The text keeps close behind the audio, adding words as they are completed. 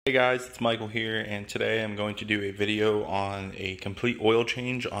Hey guys, it's Michael here, and today I'm going to do a video on a complete oil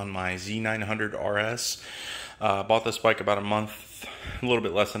change on my Z900RS. Bought this bike about a little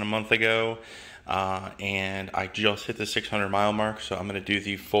bit less than a month ago, and I just hit the 600 mile mark, so I'm going to do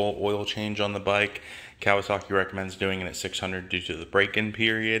the full oil change on the bike. Kawasaki recommends doing it at 600 due to the break-in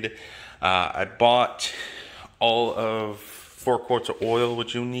period. I bought all of 4 quarts of oil,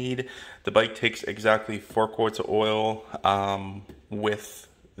 which you'll need. The bike takes exactly 4 quarts of oil with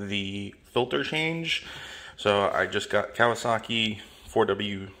the filter change. So I just got Kawasaki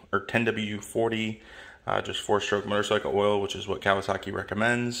 4W or 10W40, just 4-stroke motorcycle oil, which is what Kawasaki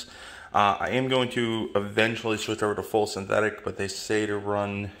recommends. I am going to eventually switch over to full synthetic, but they say to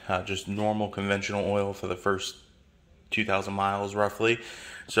run just normal conventional oil for the first 2,000 miles roughly.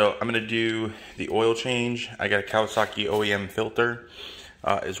 So I'm going to do the oil change. I got a Kawasaki OEM filter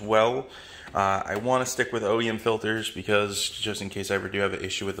as well. I want to stick with OEM filters because just in case I ever do have an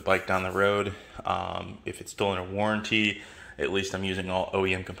issue with the bike down the road, if it's still in a warranty, at least I'm using all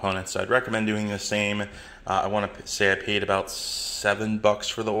OEM components. So I'd recommend doing the same. I want to say I paid about $7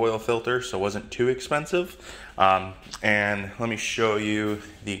 for the oil filter, so it wasn't too expensive. And let me show you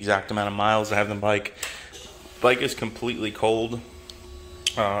the exact amount of miles I have on the bike. Bike is completely cold.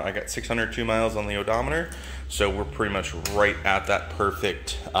 I got 602 miles on the odometer, so we're pretty much right at that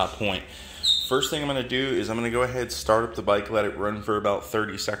perfect point. First thing I'm going to do is I'm going to go ahead, start up the bike, let it run for about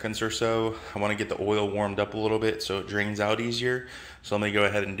 30 seconds or so. I want to get the oil warmed up a little bit so it drains out easier. So let me go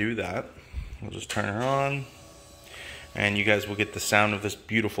ahead and do that. We'll just turn her on, and you guys will get the sound of this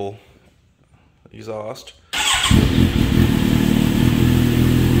beautiful exhaust.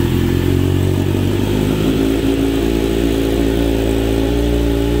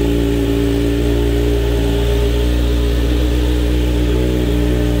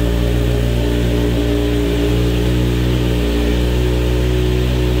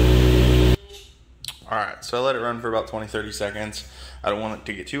 Alright, so I let it run for about 20-30 seconds. I don't want it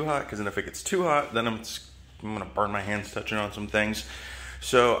to get too hot, because then if it gets too hot, then I'm going to burn my hands touching on some things.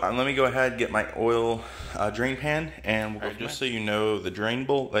 So let me go ahead and get my oil drain pan, and we'll go just so you know, the drain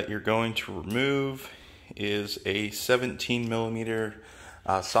bolt that you're going to remove is a 17 millimeter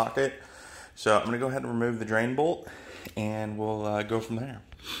socket. So I'm going to go ahead and remove the drain bolt, and we'll go from there.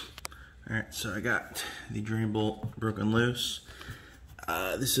 Alright, so I got the drain bolt broken loose.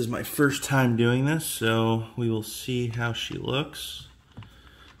 This is my first time doing this, so we will see how she looks.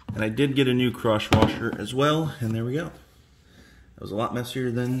 And I did get a new cross washer as well, and there we go. That was a lot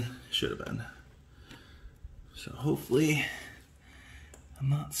messier than it should have been. So hopefully I'm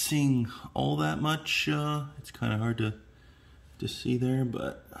not seeing all that much. It's kind of hard to see there,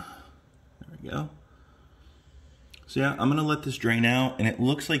 but there we go. So yeah, I'm gonna let this drain out, and it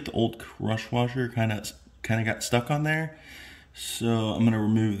looks like the old cross washer kind of got stuck on there. So I'm going to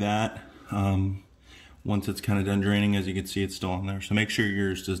remove that once it's kind of done draining. As you can see, it's still on there. So make sure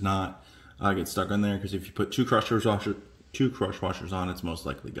yours does not get stuck on there, because if you put two crush washers on, it's most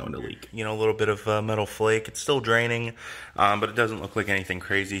likely going to leak. You know, a little bit of metal flake. It's still draining, but it doesn't look like anything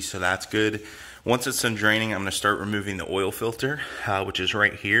crazy, so that's good. Once it's done draining, I'm going to start removing the oil filter, which is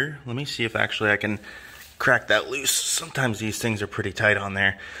right here. Let me see if actually I can crack that loose. Sometimes these things are pretty tight on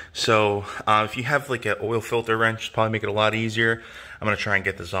there. So if you have like an oil filter wrench, it'll probably make it a lot easier. I'm going to try and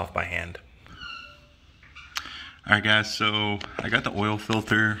get this off by hand. Alright guys, so I got the oil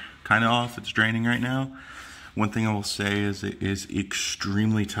filter kind of off. It's draining right now. One thing I will say is it is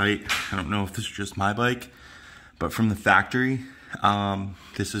extremely tight. I don't know if this is just my bike, but from the factory,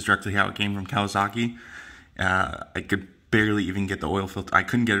 this is directly how it came from Kawasaki. I could barely even get the oil filter. I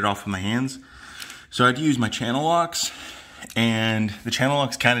couldn't get it off with my hands. So I had to use my channel locks, and the channel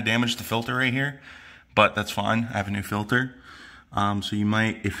locks kind of damaged the filter right here, but that's fine. I have a new filter. So you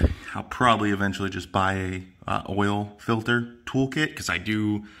might, I'll probably eventually just buy a oil filter toolkit, because I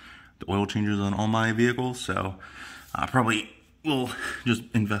do the oil changes on all my vehicles. So I probably will just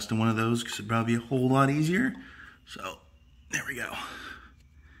invest in one of those, because it'd probably be a whole lot easier. So there we go.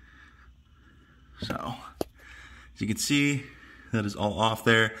 So as you can see, that is all off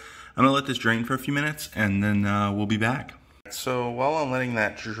there. I'm gonna let this drain for a few minutes, and then we'll be back. So while I'm letting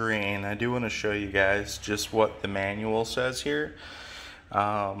that drain, I do want to show you guys just what the manual says here.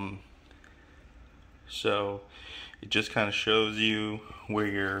 So it just kind of shows you where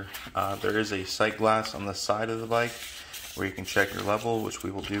your there is a sight glass on the side of the bike where you can check your level, which we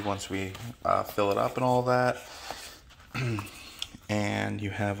will do once we fill it up and all that. And you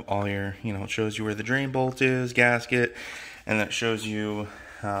have all your, you know, it shows you where the drain bolt is, gasket, and that shows you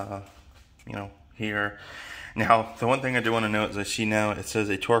you know, here. Now, the one thing I do want to note is I see now it says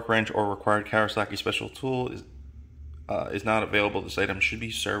a torque wrench or required Kawasaki special tool is is not available. This item should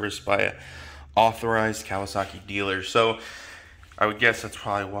be serviced by an authorized Kawasaki dealer. So I would guess that's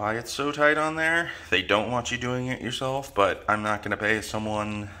probably why it's so tight on there. They don't want you doing it yourself, but I'm not going to pay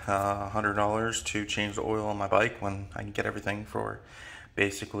someone $100 to change the oil on my bike when I can get everything for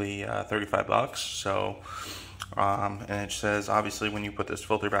basically 35 bucks. So, and it says obviously when you put this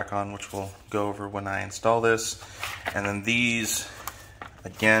filter back on, which we'll go over when I install this. And then these,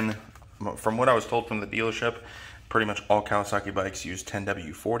 again, from what I was told from the dealership, pretty much all Kawasaki bikes use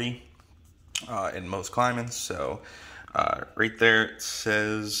 10W40 in most climates. So right there it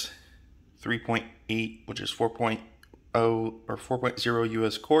says 3.8, which is 4.0 or 4.0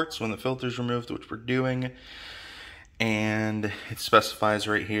 US quarts when the filter's removed, which we're doing. And it specifies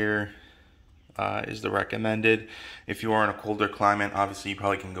right here is the recommended. If you are in a colder climate, obviously you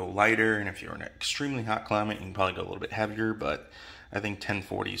probably can go lighter, and if you're in an extremely hot climate, you can probably go a little bit heavier, but I think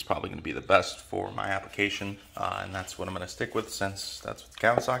 1040 is probably going to be the best for my application, and that's what I'm going to stick with since that's what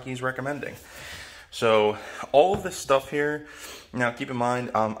Kawasaki is recommending. So all of this stuff here, now keep in mind,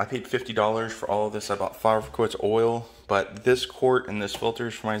 I paid $50 for all of this. I bought 5 quarts of oil, but this quart and this filter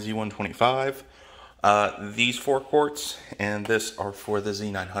is for my Z125. These 4 quarts and this are for the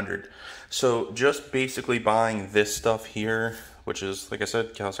Z900. So just basically buying this stuff here, which is, like I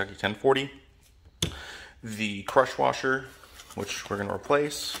said, Kawasaki 1040, the crush washer, which we're going to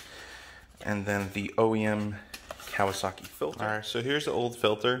replace, and then the OEM Kawasaki filter. Alright, so here's the old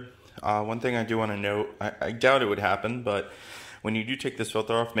filter. One thing I do want to note, I doubt it would happen, but when you do take this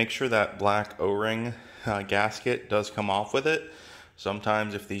filter off, make sure that black O-ring gasket does come off with it.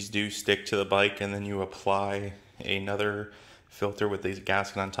 Sometimes if these do stick to the bike and then you apply another filter with these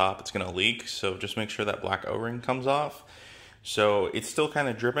gasket on top, it's going to leak. So just make sure that black O-ring comes off. So it's still kind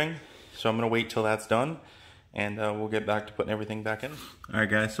of dripping, so I'm going to wait till that's done, and we'll get back to putting everything back in. Alright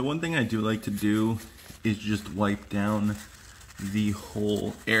guys, so one thing I do like to do is just wipe down the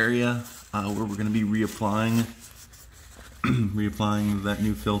whole area where we're going to be reapplying that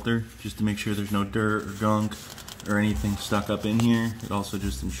new filter, just to make sure there's no dirt or gunk or anything stuck up in here. It also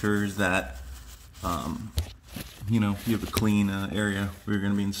just ensures that you know, you have a clean area where you're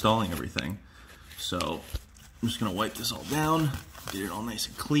going to be installing everything. So I'm just going to wipe this all down, get it all nice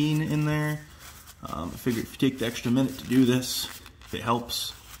and clean in there. I figure if you take the extra minute to do this, if it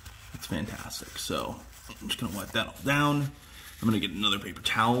helps, it's fantastic. So I'm just going to wipe that all down. I'm going to get another paper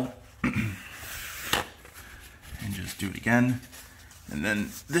towel and just do it again. And then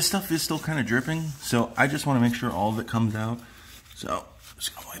this stuff is still kind of dripping, so I just want to make sure all of it comes out. So I'm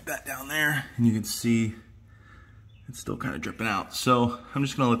just going to wipe that down there, and you can see it's still kind of dripping out. So I'm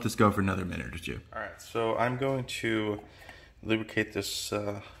just going to let this go for another minute or two. Alright, so I'm going to lubricate this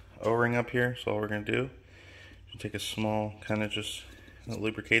O-ring up here. So all we're going to do is take a small, kind of just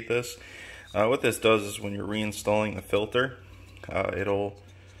lubricate this. What this does is when you're reinstalling the filter, it'll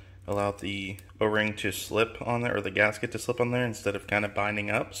allow the O-ring to slip on there, or the gasket to slip on there, instead of kind of binding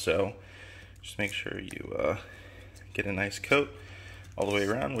up. So just make sure you get a nice coat all the way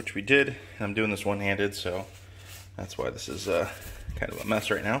around, which we did. And I'm doing this one-handed, so that's why this is kind of a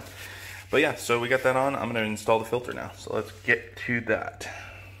mess right now. But yeah, so we got that on. I'm going to install the filter now. So let's get to that.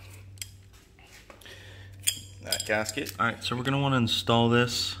 That gasket. Alright, so we're going to want to install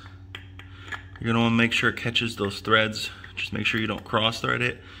this. You're going to want to make sure it catches those threads. Just make sure you don't cross-thread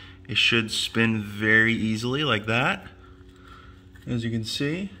it. It should spin very easily like that, as you can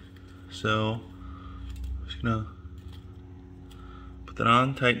see. So I'm just going to put that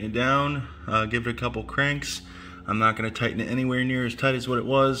on, tighten it down, give it a couple cranks. I'm not going to tighten it anywhere near as tight as what it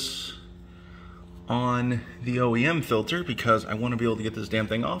was on the OEM filter, because I want to be able to get this damn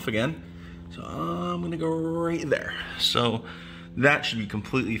thing off again. So I'm going to go right there. So that should be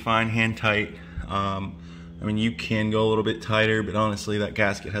completely fine, hand tight. I mean, you can go a little bit tighter, but honestly, that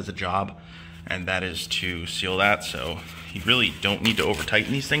gasket has a job, and that is to seal that. So you really don't need to over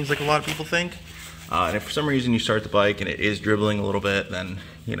tighten these things like a lot of people think. And if for some reason you start the bike and it is dribbling a little bit, then,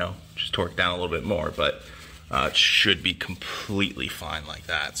 you know, just torque down a little bit more. But it should be completely fine like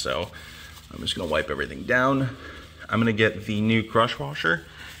that. So I'm just going to wipe everything down. I'm going to get the new crush washer,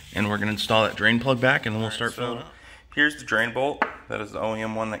 and we're going to install that drain plug back, and then we'll start filling up. Here's the drain bolt. That is the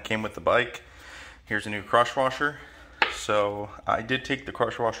OEM one that came with the bike. Here's a new crush washer. So I did take the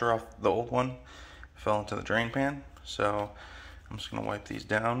crush washer off the old one. It fell into the drain pan. So I'm just going to wipe these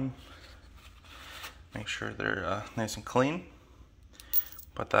down. Make sure they're nice and clean.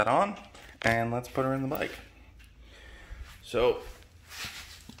 Put that on, and let's put her in the bike. So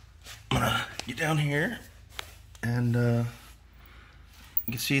I'm going to get down here, and you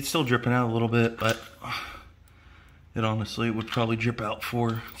can see it's still dripping out a little bit, but it honestly would probably drip out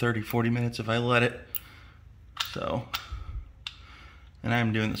for 30-40 minutes if I let it. So And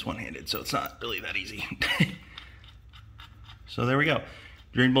I'm doing this one-handed, so it's not really that easy. So there we go.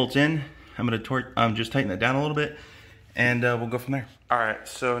 Drain bolt's in. I'm gonna just tighten it down a little bit, and we'll go from there. All right,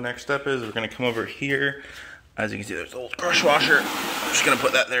 so next step is we're gonna come over here. As you can see, there's the old brush washer. I'm just gonna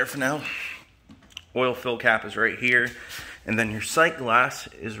put that there for now. Oil fill cap is right here, and then your sight glass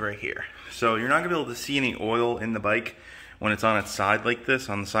is right here. So you're not gonna be able to see any oil in the bike when it's on its side like this,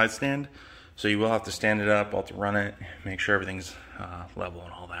 on the side stand. So you will have to stand it up, I'll have to run it, make sure everything's level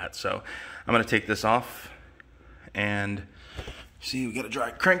and all that. So I'm gonna take this off, and see, we got a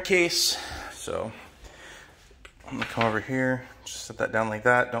dry crankcase. So I'm gonna come over here, just set that down like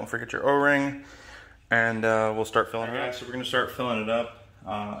that. Don't forget your O-ring, and we'll start filling it up. So we're gonna start filling it up.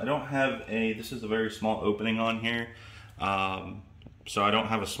 I don't have this is a very small opening on here. So I don't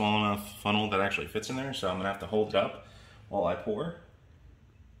have a small enough funnel that actually fits in there. So I'm gonna have to hold it up while I pour.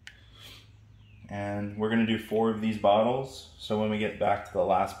 And we're gonna do 4 of these bottles. So when we get back to the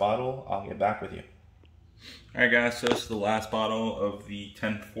last bottle, I'll get back with you. All right, guys, so this is the last bottle of the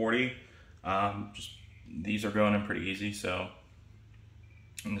 1040. These are going in pretty easy, so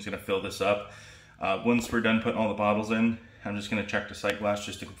I'm just gonna fill this up. Once we're done putting all the bottles in, I'm just gonna check the sight glass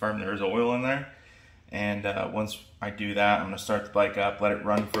just to confirm there is oil in there. And once I do that, I'm gonna start the bike up, let it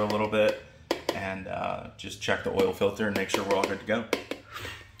run for a little bit, and just check the oil filter and make sure we're all good to go.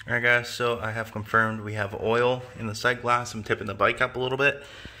 All right, guys, so I have confirmed we have oil in the sight glass. I'm tipping the bike up a little bit.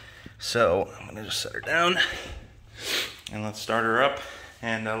 So I'm gonna just set her down, and let's start her up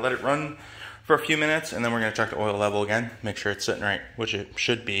and let it run for a few minutes, and then we're gonna check the oil level again, make sure it's sitting right, which it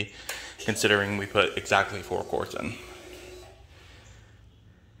should be, considering we put exactly 4 quarts in.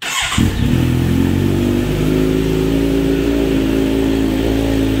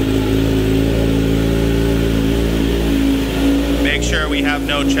 Make sure we have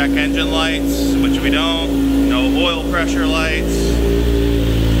no check engine lights, which we don't, no oil pressure lights.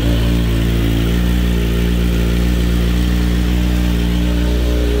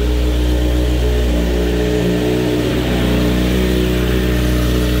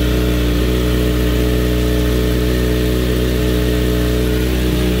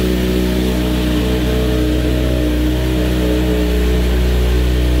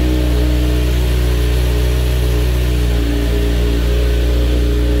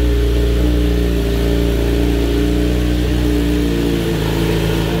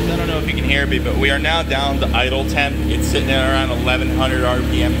 But we are now down to idle temp. It's sitting at around 1100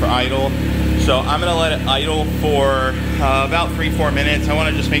 RPM for idle. So I'm gonna let it idle for about 3-4 minutes. I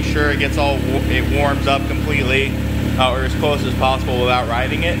wanna just make sure it warms up completely, or as close as possible without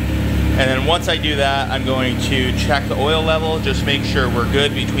riding it. And then once I do that, I'm going to check the oil level, just make sure we're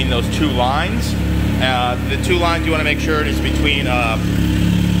good between those 2 lines. The 2 lines you wanna make sure is between,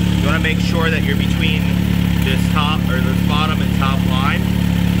 you wanna make sure that you're between this top, or this bottom and top line.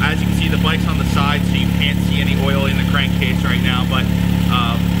 As you can see, the bike's on the side, so you can't see any oil in the crankcase right now, but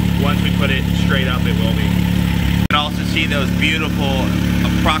once we put it straight up, it will be. You can also see those beautiful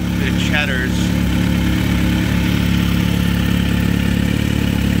approximate cheddars.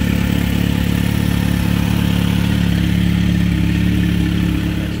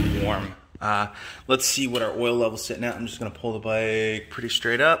 It's warm. Let's see what our oil level's sitting at. I'm just gonna pull the bike pretty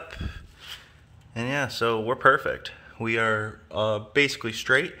straight up. And yeah, so we're perfect. We are basically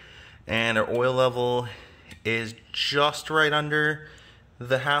straight, and our oil level is just right under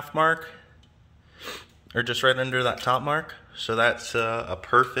the half mark, or just right under that top mark. So that's a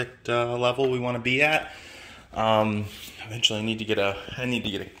perfect level we want to be at. Eventually, I need to get a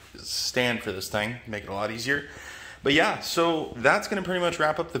stand for this thing, make it a lot easier. But yeah, so that's going to pretty much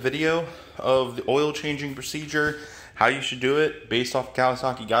wrap up the video of the oil changing procedure, how you should do it based off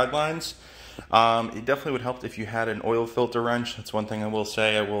Kawasaki guidelines. It definitely would help if you had an oil filter wrench. That's one thing I will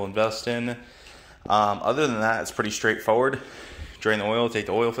say I will invest in. Other than that, it's pretty straightforward. Drain the oil, take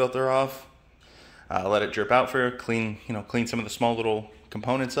the oil filter off, let it drip out for clean some of the small little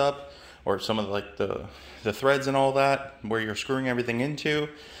components up, or some of the threads and all that where you're screwing everything into.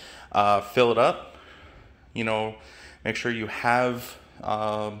 Fill it up. Make sure you have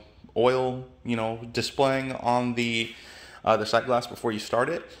oil displaying on the sight glass before you start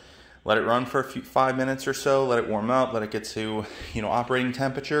it. Let it run for 5 minutes or so, let it warm up, let it get to operating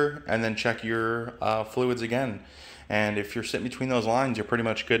temperature, and then check your fluids again. And if you're sitting between those lines, you're pretty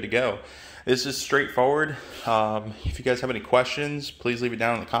much good to go. This is straightforward. If you guys have any questions, please leave it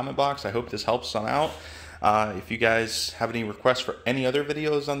down in the comment box. I hope this helps some out. If you guys have any requests for any other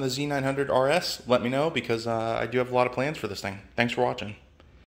videos on the Z900RS, let me know, because I do have a lot of plans for this thing. Thanks for watching.